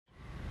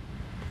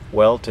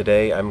Well,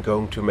 today I'm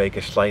going to make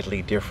a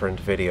slightly different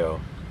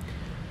video.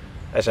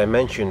 As I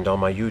mentioned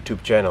on my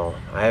YouTube channel,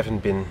 I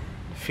haven't been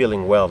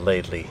feeling well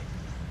lately.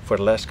 For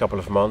the last couple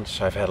of months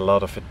I've had a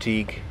lot of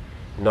fatigue,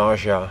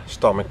 nausea,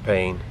 stomach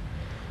pain,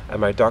 and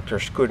my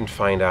doctors couldn't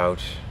find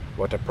out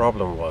what the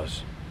problem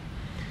was.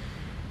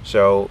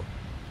 So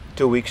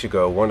 2 weeks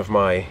ago one of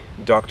my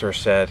doctors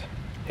said,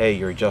 "Hey,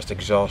 you're just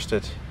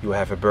exhausted, you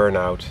have a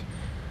burnout,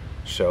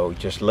 so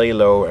just lay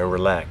low and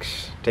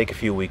relax, take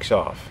a few weeks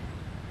off."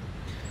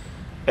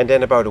 And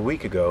then about a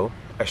week ago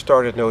I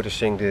started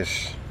noticing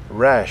this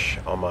rash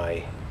on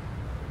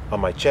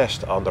my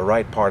chest, on the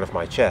right part of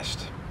my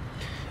chest.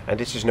 And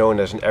this is known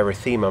as an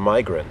Erythema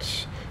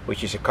migrans,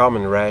 which is a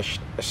common rash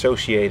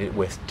associated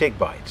with tick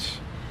bites.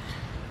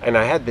 And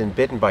I had been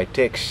bitten by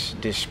ticks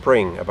this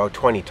spring about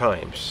 20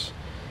 times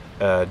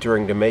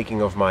during the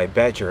making of my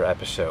badger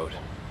episode.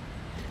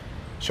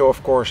 So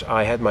of course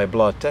I had my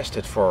blood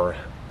tested for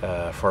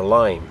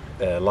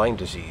Lyme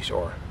disease,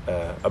 or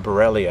a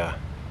Borrelia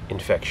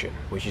infection,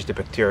 which is the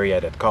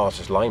bacteria that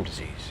causes Lyme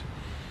disease.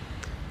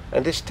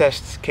 And this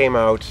test came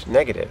out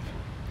negative.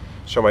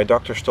 So my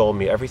doctors told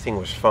me everything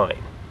was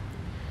fine.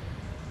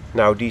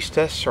 Now these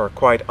tests are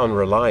quite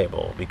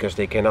unreliable because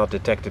they cannot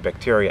detect the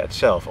bacteria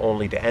itself,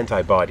 only the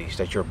antibodies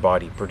that your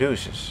body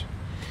produces.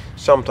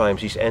 Sometimes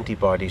these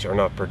antibodies are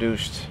not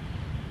produced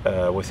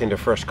within the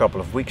first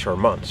couple of weeks or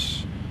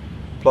months.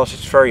 Plus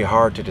it's very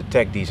hard to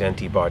detect these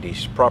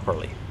antibodies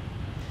properly.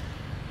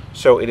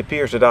 So it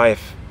appears that I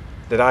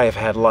have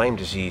had Lyme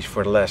disease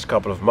for the last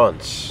couple of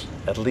months,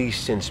 at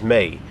least since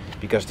May,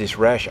 because this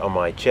rash on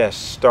my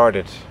chest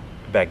started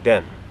back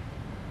then.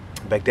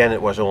 Back then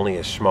it was only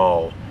a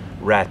small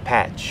red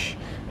patch,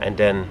 and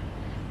then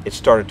it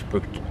started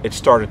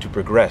to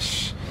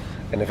progress,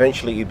 and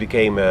eventually it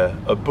became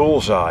a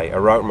bullseye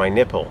around my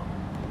nipple,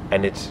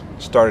 and it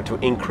started to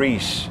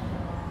increase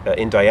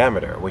in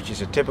diameter, which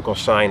is a typical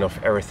sign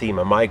of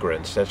Erythema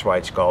migrans. That's why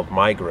it's called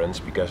migrans,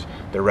 because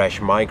the rash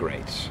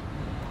migrates.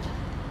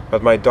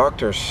 But my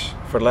doctors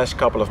for the last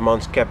couple of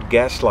months kept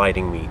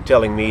gaslighting me,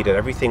 telling me that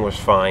everything was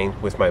fine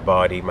with my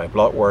body, my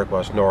blood work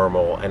was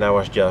normal, and I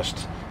was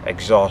just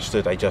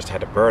exhausted, I just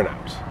had a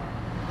burnout.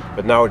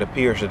 But now it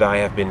appears that I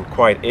have been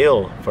quite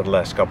ill for the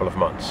last couple of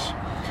months.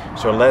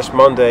 So last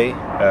Monday,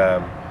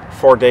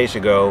 4 days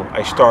ago,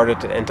 I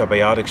started an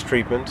antibiotics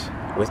treatment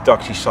with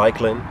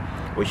doxycycline,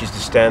 which is the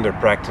standard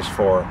practice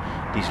for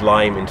these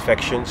Lyme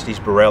infections,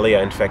 these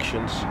Borrelia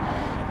infections.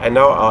 And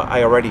now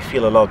I already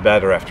feel a lot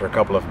better after a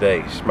couple of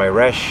days. My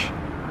rash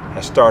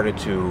has started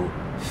to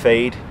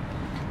fade.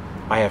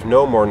 I have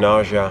no more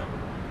nausea.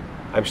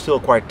 I'm still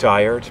quite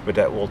tired, but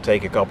that will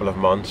take a couple of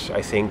months,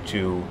 I think,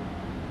 to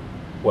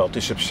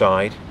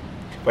subside.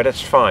 But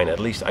that's fine. At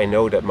least I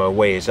know that my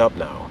way is up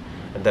now,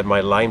 and that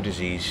my Lyme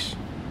disease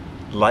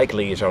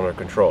likely is under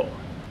control.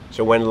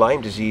 So when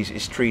Lyme disease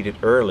is treated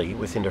early,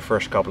 within the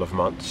first couple of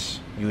months,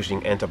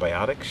 using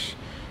antibiotics,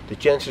 the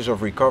chances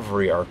of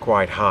recovery are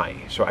quite high.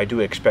 So I do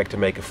expect to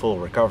make a full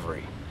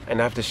recovery. And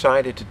I've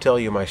decided to tell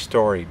you my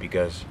story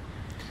because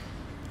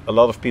a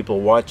lot of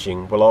people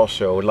watching will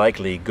also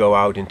likely go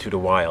out into the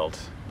wild,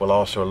 will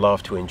also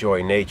love to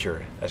enjoy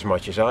nature as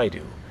much as I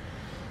do.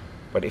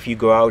 But if you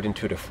go out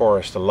into the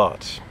forest a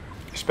lot,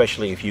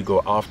 especially if you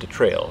go off the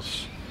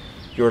trails,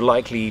 you're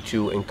likely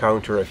to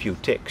encounter a few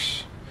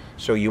ticks.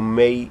 So you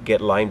may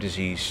get Lyme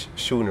disease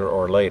sooner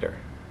or later.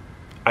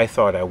 I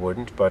thought I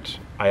wouldn't, but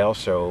I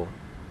also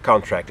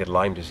contracted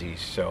Lyme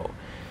disease. So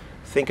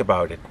think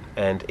about it.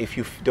 And if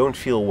you don't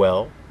feel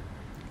well,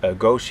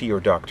 go see your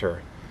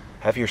doctor.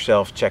 Have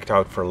yourself checked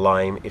out for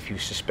Lyme if you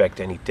suspect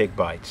any tick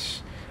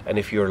bites. And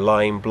if your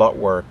Lyme blood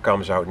work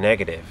comes out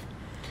negative,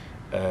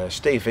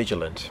 stay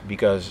vigilant,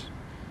 because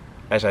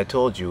as I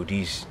told you,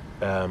 these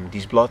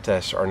blood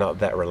tests are not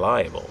that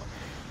reliable.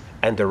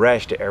 And the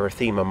rash, the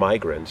Erythema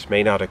migrans,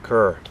 may not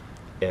occur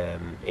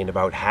in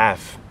about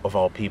half of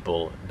all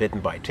people bitten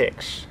by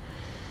ticks.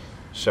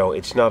 So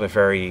it's not a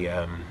very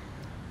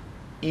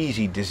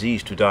easy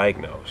disease to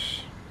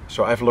diagnose.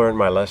 So I've learned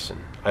my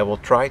lesson. I will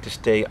try to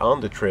stay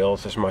on the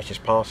trails as much as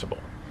possible.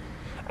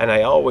 And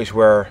I always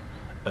wear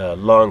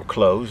long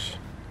clothes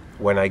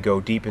when I go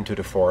deep into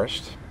the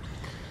forest.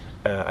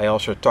 I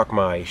also tuck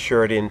my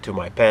shirt into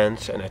my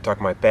pants, and I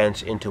tuck my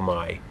pants into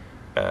my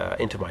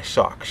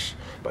socks.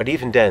 But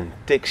even then,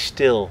 ticks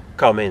still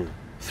come in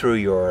through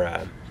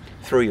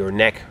your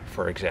neck,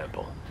 for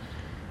example.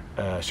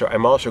 So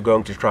I'm also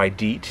going to try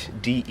DEET,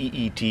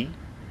 D-E-E-T.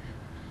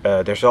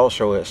 There's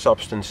also a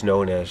substance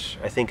known as,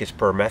 I think it's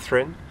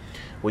permethrin,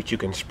 which you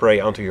can spray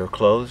onto your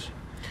clothes.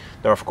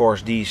 Now of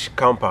course these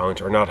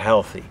compounds are not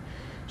healthy,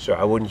 so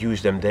I wouldn't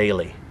use them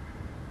daily.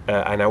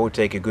 And I would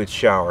take a good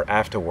shower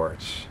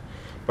afterwards.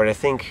 But I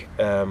think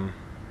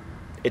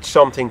it's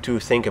something to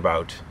think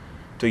about,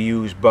 to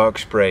use bug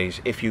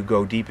sprays if you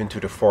go deep into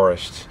the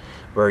forest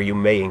where you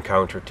may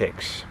encounter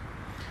ticks.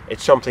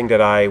 It's something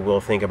that I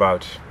will think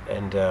about,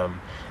 and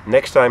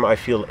next time I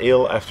feel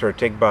ill after a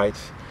tick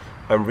bite,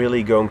 I'm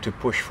really going to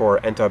push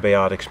for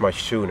antibiotics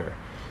much sooner,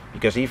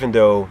 because even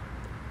though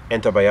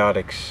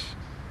antibiotics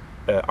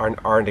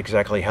aren't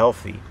exactly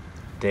healthy.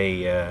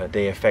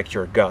 They affect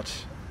your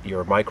gut,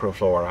 your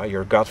microflora,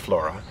 your gut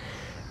flora.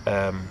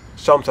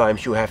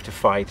 Sometimes you have to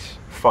fight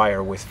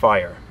fire with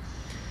fire,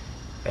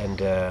 and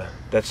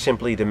that's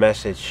simply the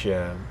message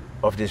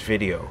of this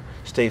video.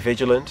 Stay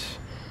vigilant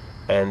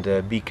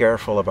and be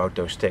careful about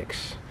those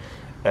ticks.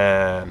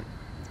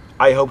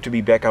 I hope to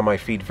be back on my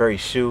feet very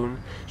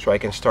soon, so I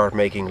can start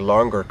making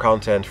longer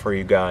content for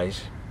you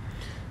guys.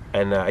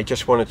 And I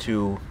just wanted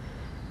to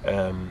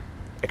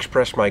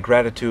express my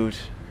gratitude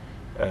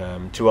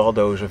to all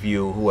those of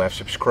you who have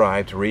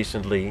subscribed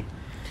recently.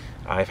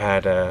 I've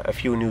had a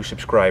few new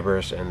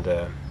subscribers, and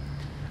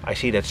I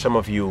see that some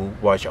of you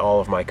watch all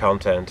of my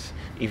content,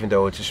 even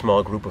though it's a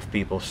small group of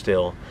people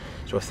still.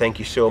 So thank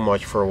you so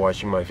much for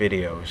watching my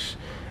videos,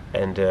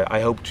 and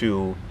I hope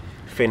to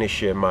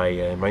finish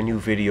my new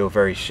video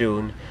very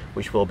soon,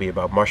 which will be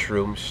about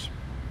mushrooms.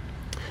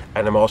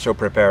 And I'm also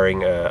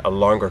preparing a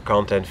longer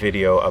content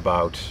video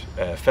about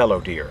fallow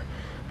deer,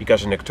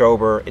 because in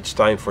October it's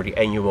time for the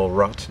annual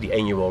rut, the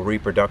annual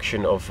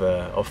reproduction of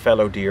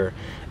fallow deer,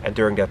 and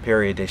during that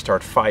period they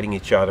start fighting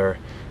each other.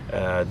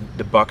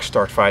 The bucks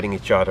start fighting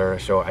each other,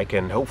 so I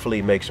can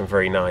hopefully make some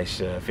very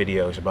nice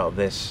videos about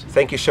this.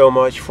 Thank you so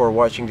much for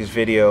watching this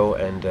video,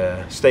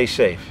 and stay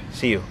safe.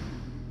 See you.